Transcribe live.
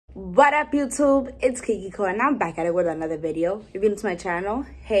What up, YouTube? It's Kikiko and I'm back at it with another video. If you're new to my channel,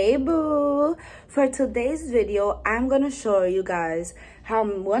 hey boo! For today's video, I'm gonna show you guys how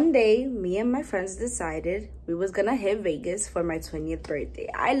one day me and my friends decided we was gonna hit Vegas for my 20th birthday.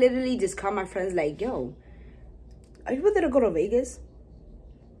 I literally just called my friends like, yo, are you ready to go to Vegas?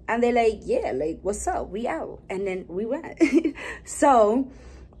 And they're like, yeah, like, what's up? We out. And then we went. So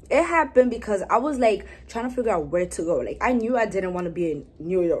it happened because I was like trying to figure out where to go. Like, I knew I didn't want to be in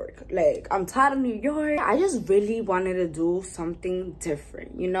New York. Like, I'm tired of New York. I just really wanted to do something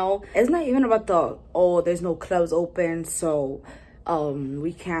different, you know? It's not even about the, oh, there's no clubs open, so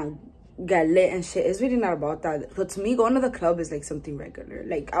we can't get lit and shit. It's really not about that. But to me, going to the club is like something regular.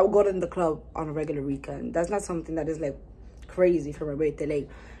 Like, I would go to the club on a regular weekend. That's not something that is like crazy for my birthday. Like,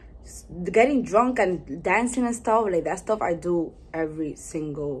 getting drunk and dancing and stuff, like that stuff I do every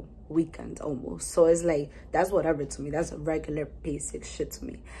single weekend almost. So it's like, that's whatever to me. That's regular basic shit to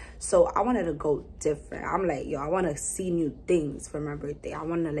me. So I wanted to go different. I'm like, yo, I want to see new things for my birthday. I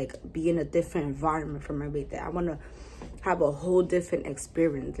want to like be in a different environment for my birthday. I want to have a whole different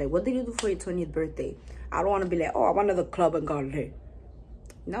experience. Like, what did you do for your 20th birthday? I don't want to be like, oh, I went to the club and got lit.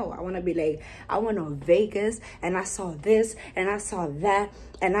 No, I want to be like, I went to Vegas and I saw this and I saw that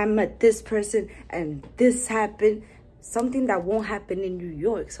and I met this person and this happened. Something that won't happen in New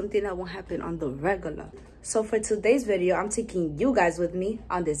York. Something that won't happen on the regular. So for today's video, I'm taking you guys with me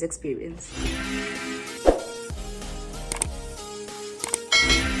on this experience.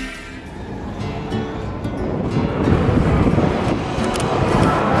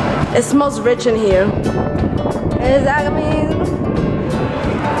 It smells rich in here. Is that, I mean...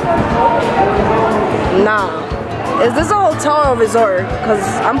 Nah. Is this a hotel or resort? Because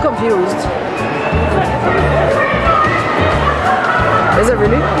I'm confused. Is it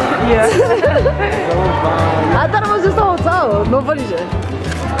really? Yeah. I thought it was just a hotel. No funny shit.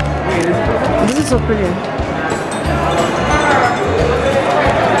 This is so pretty.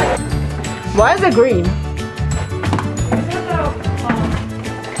 Why is it green?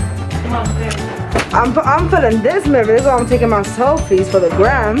 I'm feeling this mirror. This is why I'm taking my selfies for the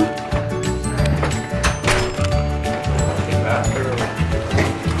gram.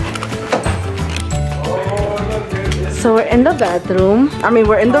 So we're in the bathroom.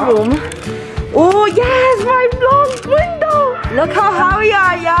 We're in the room. Oh yes, my vlog window. Look how high we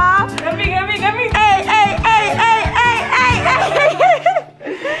are, y'all. Get me. Hey.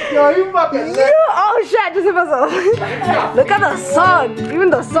 Yo, you fucking lit. Oh shit, I just hit myself. Look at the sun. Even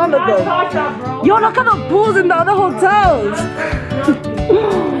the sun look good. Yo, look at the pools in the other hotels.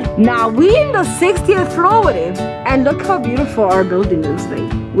 Now we in the 60th floor with it. And look how beautiful our building is.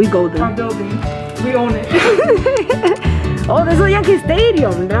 Like, we go there. Our building. We own it. Oh, there's a Yankee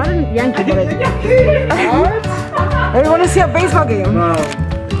Stadium. Not a Yankee, but what? I want to see a baseball game. No.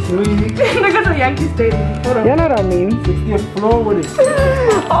 Look at the Yankee Stadium. Hold on. You know what I mean? 60th floor with it.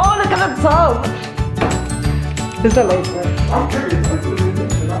 Oh, look at the tub. It's the lake, right? I'm curious.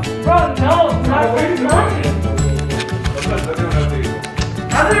 Bro, no, not very much.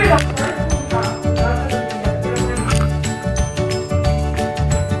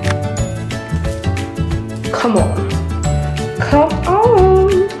 Come on. Come on.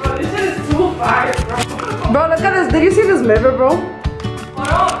 Bro, this shit is too fire, bro. Bro, look at this. Did you see this mirror, bro? Hold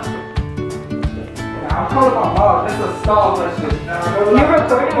on. I'm calling my mom. This is a stall, that shit. You're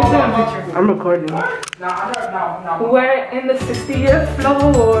recording? I'm recording. No. We're in the 60th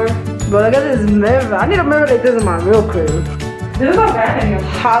floor. Bro, look at this mirror. I need a mirror like this in my real crib. This is a bad in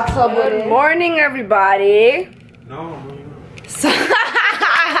Hot tub with it. Good morning, everybody. No. So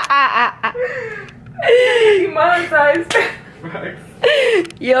Monetized.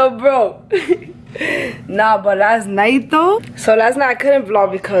 yo, bro. Nah, but last night though. So last night I couldn't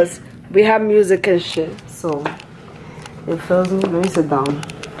vlog because we have music and shit. So it feels me. Let me sit down.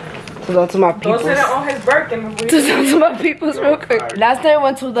 To talk to my people. Don't sit on his Birkin. To talk to my peoples real quick. Last night I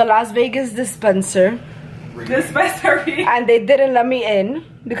went to the Las Vegas dispensary. And they didn't let me in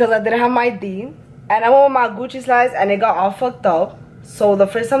because I didn't have my ID. And I went with my Gucci slides and it got all fucked up. So the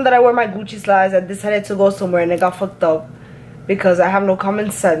first time that I wear my Gucci slides, I decided to go somewhere and it got fucked up because I have no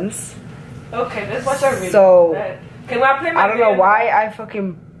common sense. Okay, let's watch our video. So can I play my I don't know why I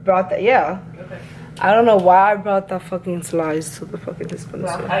fucking brought that. Yeah. Okay. I don't know why I brought that fucking slides to the fucking dispensary.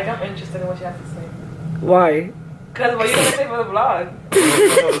 Well, I got interested in what you have to say. Why? Because what you gonna say for the vlog?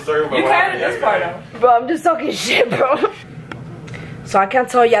 You kind of this part out. Bro, I'm just talking shit, bro. So I can't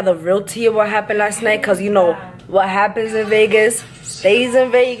tell y'all the real tea of what happened last night because you know what happens in Vegas stays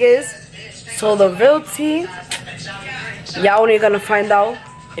in Vegas. So the real tea, y'all only gonna find out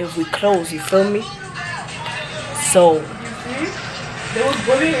if we close, you feel me? So There was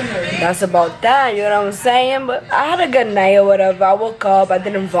bullying in there. That's about that, you know what I'm saying? But I had a good night or whatever. I woke up, I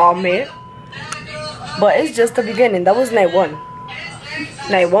didn't vomit. But it's just the beginning. That was night 1.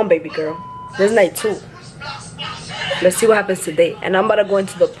 Night 1, baby girl. This is night 2. Let's see what happens today. And I'm about to go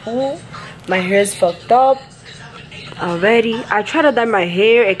into the pool. My hair is fucked up already. I tried to dye my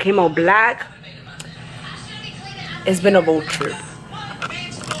hair. It came out black. It's been a road trip.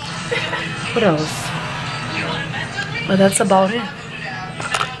 What else? But that's about it.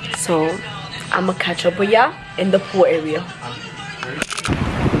 So I'm gonna catch up with y'all in the pool area.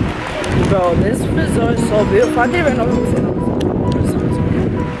 Bro, this resort is so beautiful. I didn't even know it was in a resort.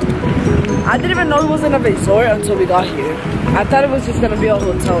 I didn't even know it was in a resort until we got here. I thought it was just gonna be a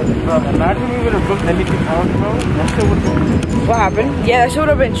hotel. Bro, imagine we would have booked anything else, bro. That shit would have. What happened? Yeah, that shit would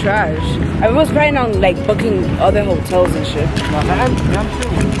have been trash. I was planning on like booking other hotels and shit. No, that's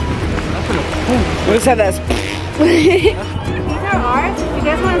We said that's. These are ours. If you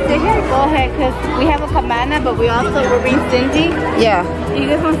guys want to sit here, go ahead, because we have a cabana, but we're being stingy. Yeah. You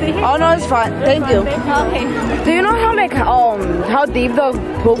guys want to sit here? Oh no, it's fine. Thank you. Okay. Do you know how like how deep the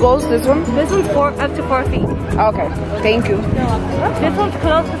pool goes? This one? This one's up to 4 feet. Okay. Thank you. This one's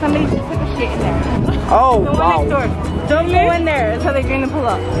closed because somebody just took a shit in there. Oh The one wow. next door. Don't go in there until they drain the pool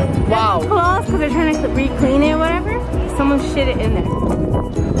up. Wow. It's closed because they're trying to re-clean it or whatever. Someone shit it in there.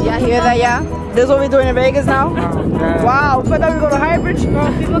 Yeah, hear that? Yeah. This is what we're doing in Vegas now. Wow. But then we go to Highbridge.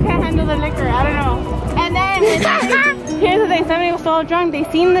 Bro, people can't handle the liquor. I don't know. And then here's the thing. Somebody was so drunk they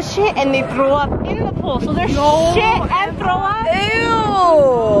seen the shit and they threw up in the pool. So there's shit and throw up. Ew.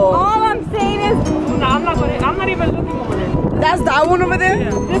 All I'm saying is, No, I'm not even looking over there. That's that one over there. Yeah.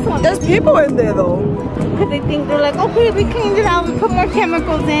 this one. There's people in there though. Because they think they're like, okay, we cleaned it out, we put more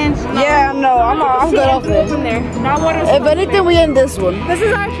chemicals in. Yeah, no, I'm good off in it. there. That water's If anything, we in this one. This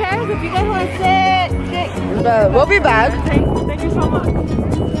is our chairs. If you guys want to sit. But we'll be back. Thank you so much.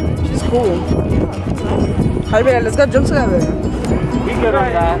 She's cool. Alright, let's go jump together. We good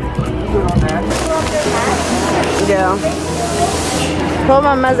on that. Yeah. Hold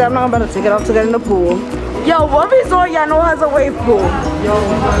my mess. I'm not about to take it off to get in the pool. Yo, what resort y'all know has a wave pool?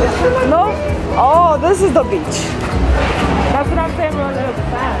 No? Oh, this is the beach. That's what I'm saying, we're on the other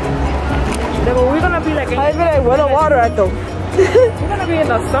side. Then we're gonna be like, I feel like where the water at though? we're gonna be in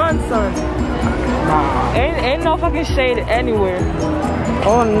the sun. Ain't no fucking shade anywhere.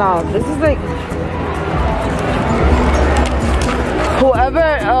 Oh no, this is like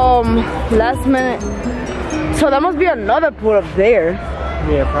whoever last minute. So that must be another pool up there.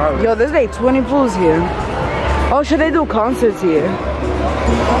 Yeah, probably. Yo, there's like 20 pools here. Oh, should they do concerts here?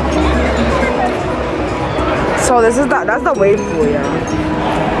 So this is that's the wave pool, yeah.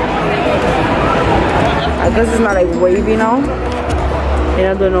 I guess it's not like wavy now. They're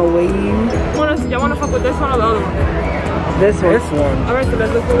not doing no wave. Y'all wanna fuck with this one or the other one? This one. Alright, so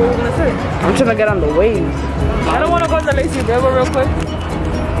let's look at what we're gonna say. I'm trying to get on the waves. I don't wanna go to the Lazy River real quick.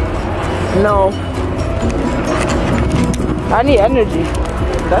 No. I need energy.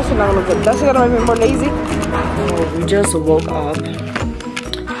 That shit gonna make me more lazy. We just woke up.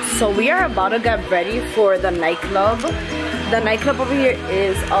 So we are about to get ready for the nightclub. The nightclub over here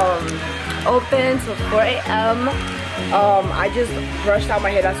is open till 4 a.m. I just brushed out my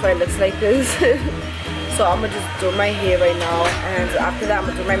hair, that's why it looks like this. So I'm gonna just do my hair right now, and after that I'm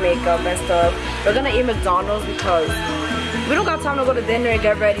gonna do my makeup and stuff. We're gonna eat McDonald's because we don't got time to go to dinner and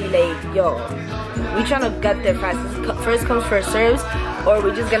get ready. Like, yo, we trying to get there fast. First comes, first serves, or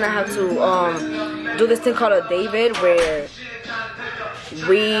we just gonna have to do this thing called a David where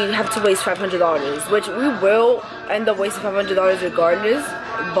we have to waste $500, which we will end up wasting $500 regardless,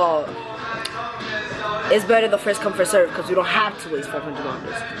 but it's better the first come, first serve because we don't have to waste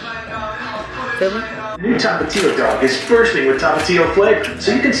 $500. Feel me? New Tapatio dog is bursting with Tapatio flavor,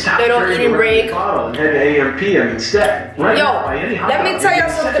 so you can stop They don't carrying eat around break. the bottle and head to AM/PM instead. Right Yo, now, buy any hot let me dog tell you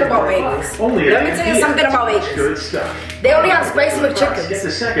and something second about for Vegas. Only Let at me tell you AM/PM. something about Vegas. Good stuff. They only have spicy McChickens. Get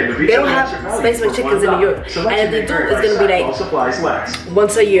the second to They don't have spicy McChickens in New York. And if they do, it's gonna be like supplies last.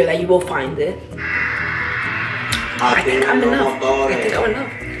 once a year that you will find it. I think I'm enough.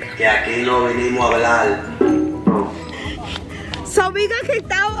 Que aquí no vinimos a hablar. So we got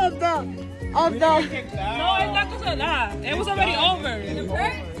kicked out of the No, it's not because of that. It was already over.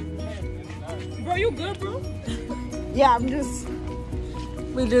 Bro, you good, bro? Yeah, we just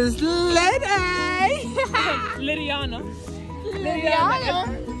lit Lydiana.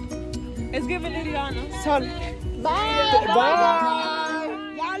 It's giving Lydiana. So bye.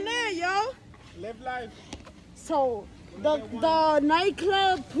 Y'all lit, yo. Live life. So The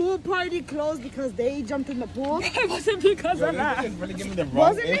nightclub pool party closed because they jumped in the pool. It wasn't because of that.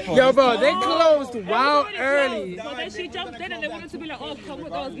 Wasn't it? Yo, bro, they closed wild early. But then she jumped in and they wanted to be like, oh, come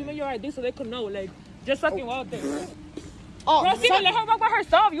with us, give me your ID so they could know. Like, just fucking walk there. Oh, Bro, Steven, let her walk by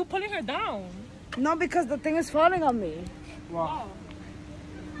herself. You pulling her down. no, because the thing is falling on me. Wow.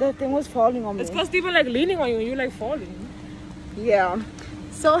 The thing was falling on me. It's because Steven like leaning on you and you like falling. Yeah.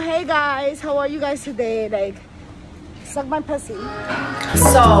 So hey guys, how are you guys today? Like, suck my pussy.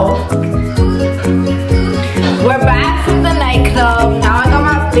 So we're back from the nightclub. Now I got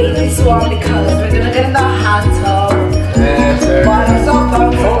my bathing suit on because we're gonna get in the hot tub. Yes, sir. But I'm so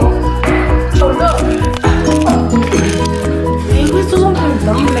comfortable. Oh look. Let's do something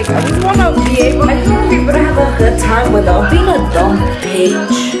dumb. Like I just wanna be able to have a good time without being a dumb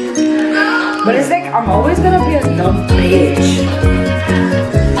bitch. But it's like I'm always gonna be a dumb bitch.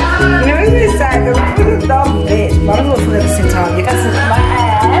 You know, it's really sad because I'm a dumb bitch, but I'm gonna feel at the same time. You guys look at my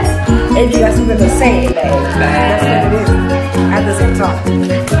ass, and you guys something to say, like, that's what it is at the same time.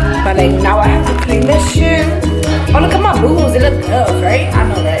 But like, now I have to clean this shit. Oh, look at my boobs, they look good, right? I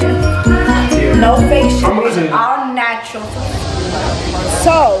know that. No fake shit, all natural.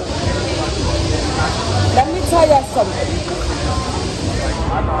 So, let me tell you something.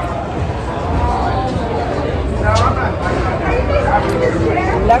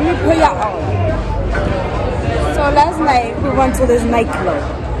 Let me put you on. So last night we went to this nightclub,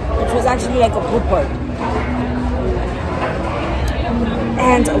 which was actually like a pool party.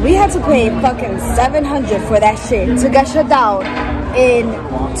 And we had to pay fucking $700 for that shit to get shut down in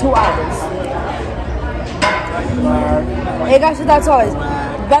 2 hours. It got shut down 2 hours.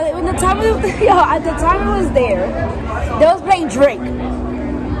 But when the time at the time it was there, they was playing Drake.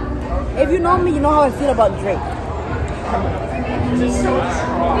 If you know me, you know how I feel about Drake.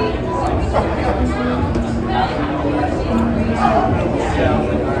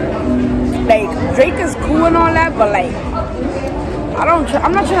 Like Drake is cool and all that, but like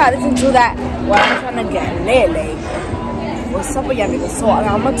I'm not trying to listen to that while I'm trying to get lit. Like, what's up with y'all niggas? So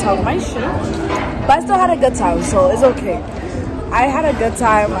I'm gonna talk my shit, but I still had a good time, so it's okay. I had a good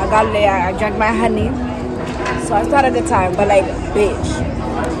time. I got lit. I drank my honey, so I still had a good time. But like, bitch,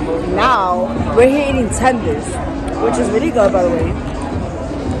 now we're here eating tenders, which is really good, by the way.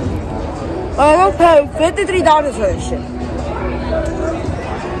 I got paid $53 for this shit.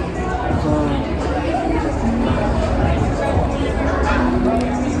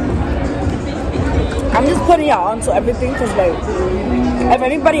 I'm just putting y'all onto everything because, like, if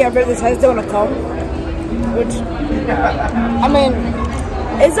anybody ever decides they want to come, which, I mean,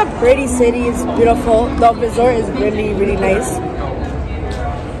 it's a pretty city, it's beautiful. The resort is really, really nice.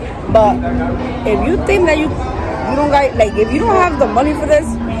 But if you think that you don't got, like, if you don't have the money for this,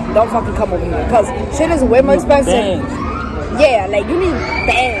 don't fucking come over here because shit is way more expensive. Yeah, like, you need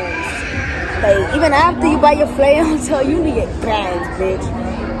bands. Like, even after you buy your flame hotel, you need bands, bitch.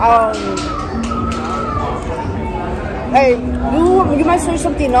 Hey, you might search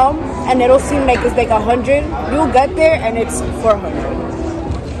something up and it'll seem like it's like 100. You'll get there and it's 400.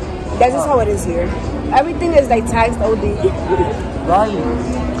 That's just how it is here. Everything is like taxed OD. Right.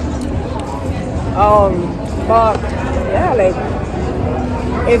 But yeah, like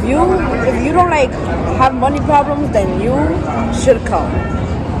if you don't like have money problems, then you should come.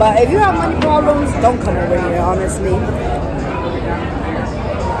 But if you have money problems, don't come over here, honestly.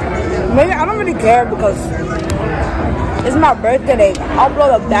 Maybe I don't really care because it's my birthday. Like, I'll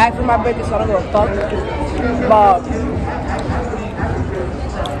blow the bag for my birthday, so I don't give a fuck. But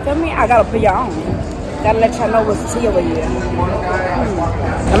tell me, I gotta put y'all on. Gotta let y'all know what's tea over here.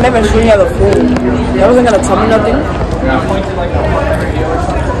 I'm even showing you the food. Y'all wasn't gonna tell me nothing.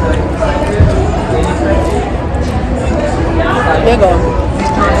 There you go.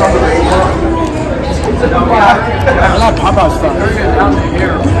 I like Papa stuff.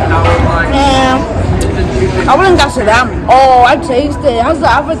 Yeah. I wouldn't got to that. Oh, I tasted it. How's the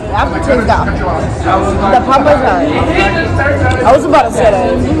aftertaste got? The Popeyes got. I was about to say that.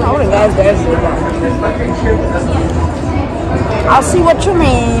 I wouldn't got that shit. I'll see what you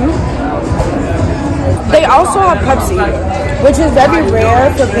mean. They also have Pepsi, which is very rare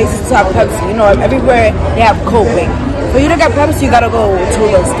for places to have Pepsi. You know, everywhere they have Coke. Like, for you to get Pepsi, you gotta go to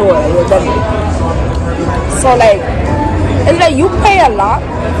the store. So like, it's like you pay a lot,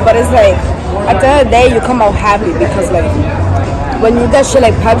 but it's like at the end of the day you come out happy because like when you get shit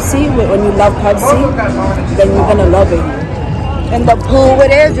like Pepsi, when you love Pepsi, then you're gonna love it. And the pool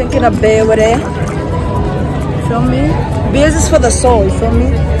with it, drinking a beer with it. Feel me? Beer is for the soul. You feel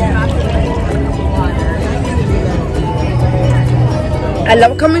me? I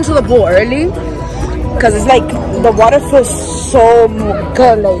love coming to the pool early because it's like the water feels so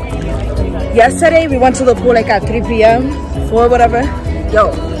good. Like yesterday we went to the pool like at 3 p.m. 4 whatever. Yo,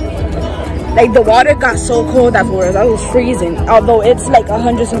 like the water got so cold afterwards. I was freezing. Although it's like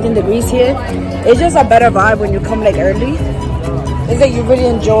 100-something degrees here, it's just a better vibe when you come like early. It's like you really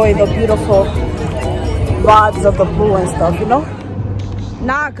enjoy the beautiful vibes of the pool and stuff, you know?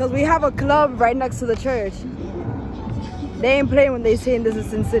 Nah, because we have a club right next to the church. They ain't playing when they saying this is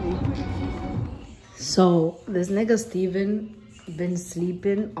Sin City. So this nigga Steven been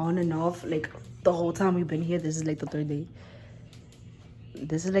sleeping on and off like the whole time we've been here. This is like the 3rd day.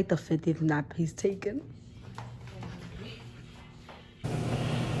 This is like the 50th nap he's taken.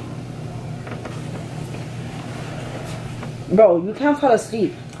 Bro, you can't fall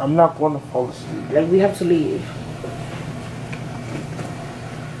asleep. I'm not going to fall asleep. Like, we have to leave.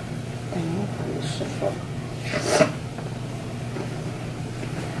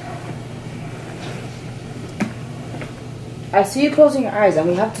 I see you closing your eyes and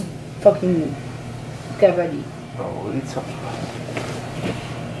we have to fucking get ready. Bro, what are you talking about?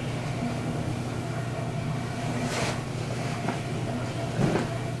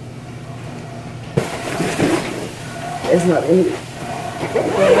 It's not in here.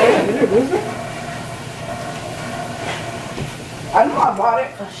 I know I bought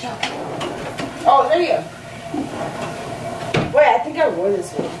it for sure. Oh, it's in here. Wait, I think I wore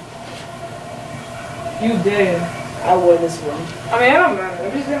this one. You did. I wore this one. I mean, I don't matter.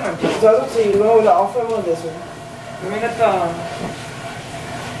 Let me just get my jeans. So that's up to you. You know the offer or this one? Let me get the other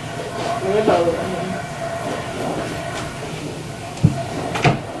one.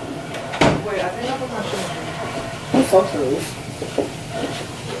 Wait, I think I put my shoes on. Who socks are those?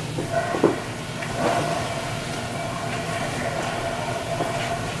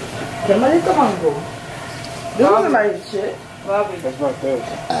 ¿Qué maldito mango? This wasn't my shit. Bobby, That's not this.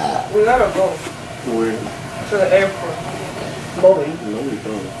 we gotta go Where? to the airport. Bobby. No, we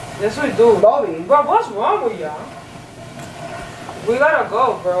don't. Yes, we do. Bobby. Bro, what's wrong with y'all? We gotta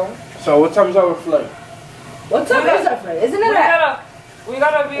go, bro. So what time is our flight? What time is our flight? Isn't it at We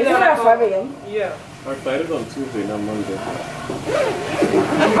gotta be Isn't there. it at like 5 a.m.? Yeah. Our flight is on Tuesday, not Monday.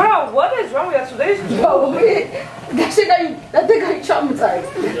 Bro, what is wrong with y'all? Today's Bro, that thing got you traumatized.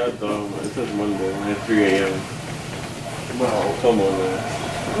 Yeah, dumb. It says Monday at 3 a.m. Wow, come on, man.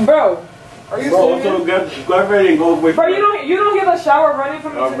 Bro, are you Bro, serious? so get ready and go away. Bro, you don't get a shower ready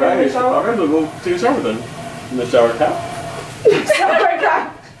from me to get in the shower? Alright, so go take a shower then. In the shower cap. Shower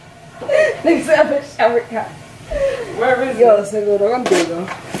cap. They said a shower cap. Where is Yo, it? seguro contigo.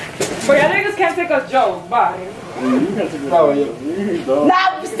 But y'all niggas can't take a joke. Bye. You can take a shower.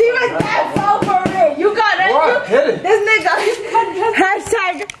 Nah, Steven, that fell for me. You got it. What? Hit it. This nigga.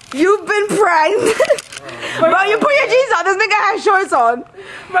 Hashtag, you've been pranked. Bro, you put your jeans on. This nigga has shorts on.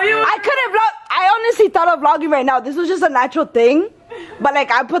 But you I couldn't vlog. I honestly thought of vlogging right now. This was just a natural thing. But like,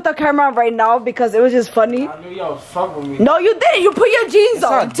 I put the camera on right now because it was just funny. I knew y'all was fucking with me. No, you didn't. You put your jeans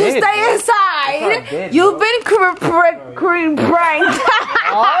on to did, stay bro. inside. Did, You've been pranked.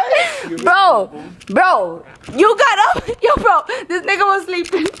 Bro, you got up. Yo, bro, this nigga was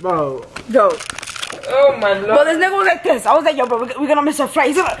sleeping. Bro. Bro. Oh my lord. Bro, this nigga was like this. I was like, yo, bro, we're gonna miss our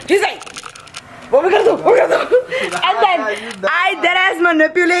flight. He's like, what we gonna do? What we gonna do? And then I deadass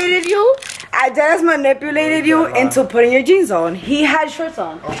manipulated you into putting your jeans on. He had shorts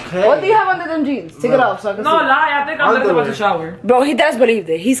on. Okay. What do you have under them jeans? Take it off so I can No see. lie, I think I'm just about to shower. Bro, he does believe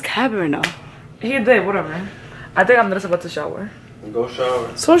it. He's cabbing right now. He did, whatever. I think I'm just about to shower. Go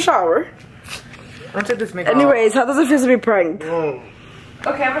shower. So shower. I'll take this makeup. Anyways, how does it feel to be pranked?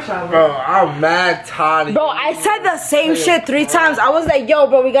 Okay, I'm gonna shower. Bro, I'm mad tired. Bro, I said the same shit 3 times. I was like, yo,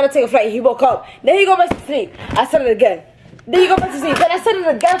 bro, we gotta take a flight. He woke up. Then he go back to sleep. I said it again. Then you go back to sleep. Then I said it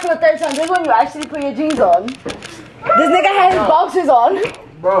again for the 3rd time. This is when you actually put your jeans on. This nigga had his boxers on.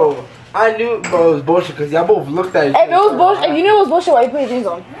 Bro, I knew, bro, it was bullshit because y'all both looked at each other. If it was bullshit, if you knew it was bullshit, why you put your jeans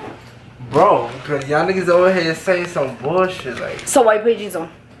on? Bro, because y'all niggas over here saying some bullshit like. So why you put your jeans on?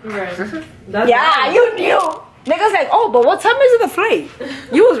 Right. Yeah, you knew. Niggas like, oh, but what time is it the flight?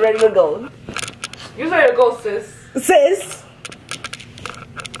 You was ready to go. You ready to go, sis? Sis.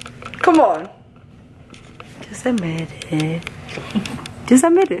 Come on. Just admit it. Just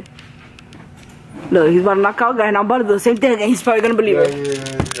admit it. Look, he's about to knock out guy and I'm about to do the same thing again. He's probably gonna believe it. No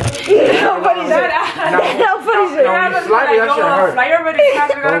funny shit. No funny shit.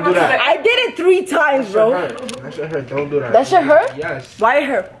 Don't do that. I did it 3 times, bro. That shit hurt. Don't do that. That shit hurt? Yes. Why it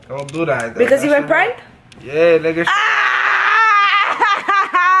hurt? Don't do that. Because you went pranked? Yeah, nigga.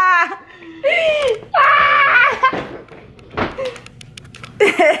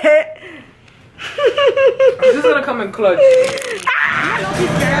 I'm just gonna come in clutch.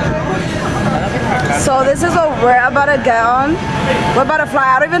 So this is what we're about to get on. We're about to fly.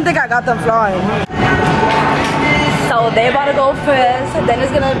 I don't even think I got them flying. So they about to go first. Then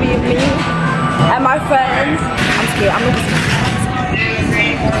it's gonna be me and my friends. I'm scared. I'm looking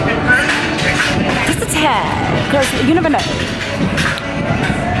just a tad, because you never know.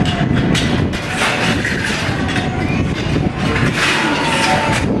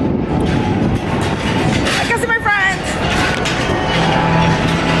 I can see my friends.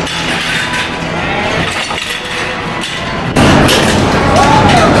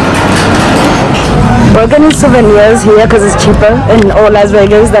 We're getting souvenirs here because it's cheaper in Las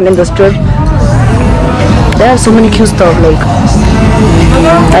Vegas than in the strip. They have so many cute stuff, like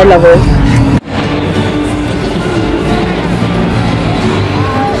I love it.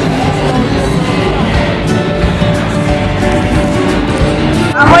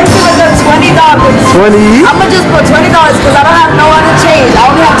 I'm wasting like $20. $20? I'm gonna just put $20 because I don't have no other change. I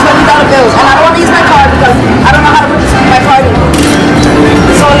only have $20 bills and I don't want to use my card because I don't know how to put my card in.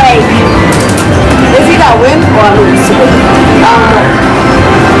 So like, it's either I win or I lose.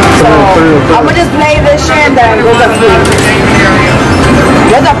 So I'm gonna just play this shit and then go back free.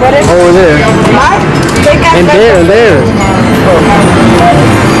 Where's that put it? Over there. My big ass. And there, and there. Oh.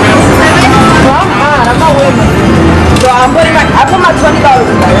 I'm not winning. So I'm putting my, I put my $20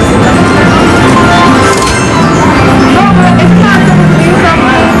 in there. No, but it's not gonna do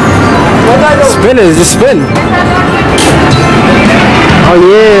something. Spin it, just spin. Oh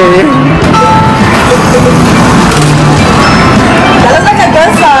yeah. That looks like a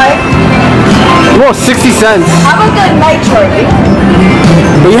good sign. Well, 60 cents. Have a good night, Charlie.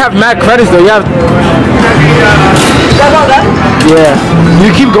 But you have mad credits though. You have. That's all done? Yeah.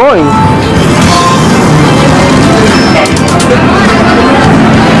 You keep going.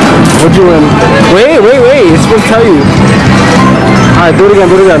 What'd you win? Wait. It's supposed to tell you. Alright, do it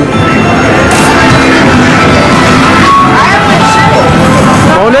again.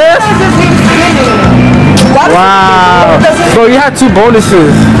 Bonus? Wow. Bro, you had 2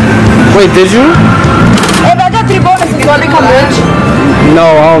 bonuses. Wait, did you? If I got 3 bonuses, do I become rich? No,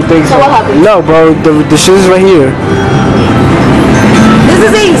 I don't think so. So what happened? No, bro, the shit is right here. This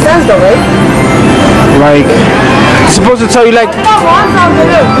is 80 cents though, right? Like, it's supposed to tell you like...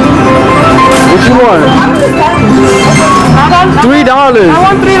 What you want? $3. I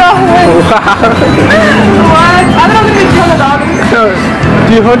want $3. Wow. What? I don't think it's $200.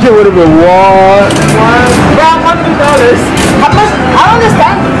 300 would have been what? Bro, I want $3. How much? I don't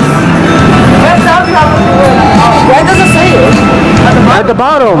understand. Where does it say it? At the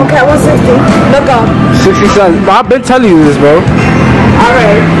bottom. Okay, 160. Look up. 60 cents. I've been telling you this, bro.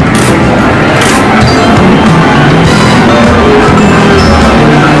 Alright.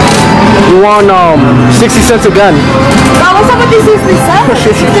 You want 60 cents again. Now what's up with these 60 cents?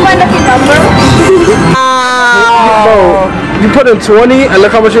 Is my lucky number? Bro, you put in 20 and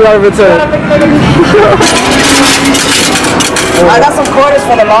look how much you got in return. I got some quarters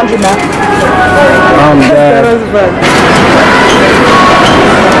for the laundry, man. I'm dead.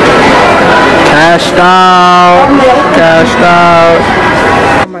 Cashed out. Cashed out.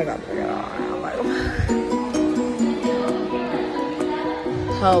 Oh my god.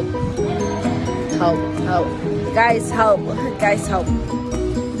 Help. Guys, help.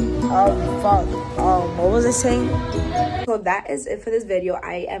 Oh, fuck. What was I saying? So that is it for this video.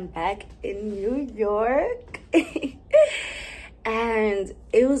 I am back in New York. And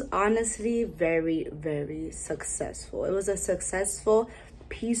it was honestly very, very successful. It was a successful,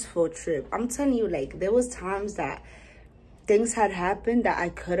 peaceful trip. I'm telling you, like, there was times that things had happened that I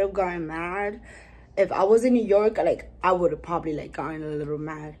could have gotten mad. If I was in New York, like, I would have probably, like, gotten a little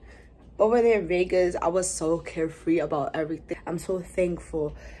mad. Over there in Vegas, I was so carefree about everything. I'm so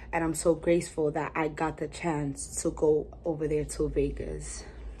thankful and I'm so grateful that I got the chance to go over there to Vegas.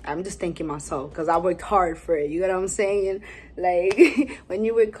 I'm just thanking myself because I worked hard for it. You know what I'm saying? Like, when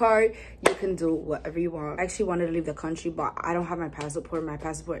you work hard, you can do whatever you want. I actually wanted to leave the country, but I don't have my passport. My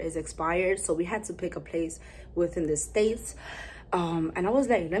passport is expired. So we had to pick a place within the States. And I was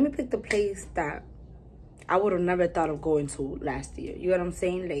like, let me pick the place that I would have never thought of going to last year. You know what I'm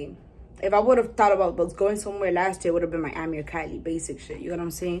saying? Like, if I would have thought about going somewhere last year, it would have been Miami or Cali, basic shit. You know what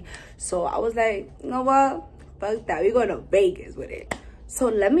I'm saying? So I was like, you know what? Fuck that. We're going to Vegas with it. So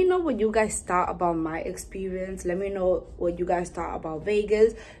let me know what you guys thought about my experience. Let me know what you guys thought about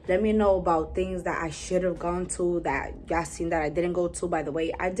Vegas. Let me know about things that I should have gone to that y'all seen that I didn't go to. By the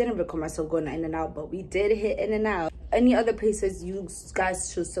way, I didn't record myself going to In-N-Out, but we did hit In-N-Out. any other places you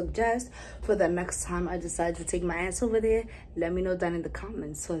guys should suggest for the next time I decide to take my ass over there, let me know down in the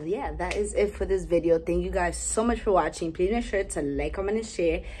comments. So yeah, that is it for this video. Thank you guys so much for watching. Please make sure to like, comment, and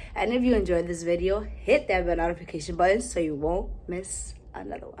share. And if you enjoyed this video, hit that bell notification button so you won't miss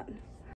another one.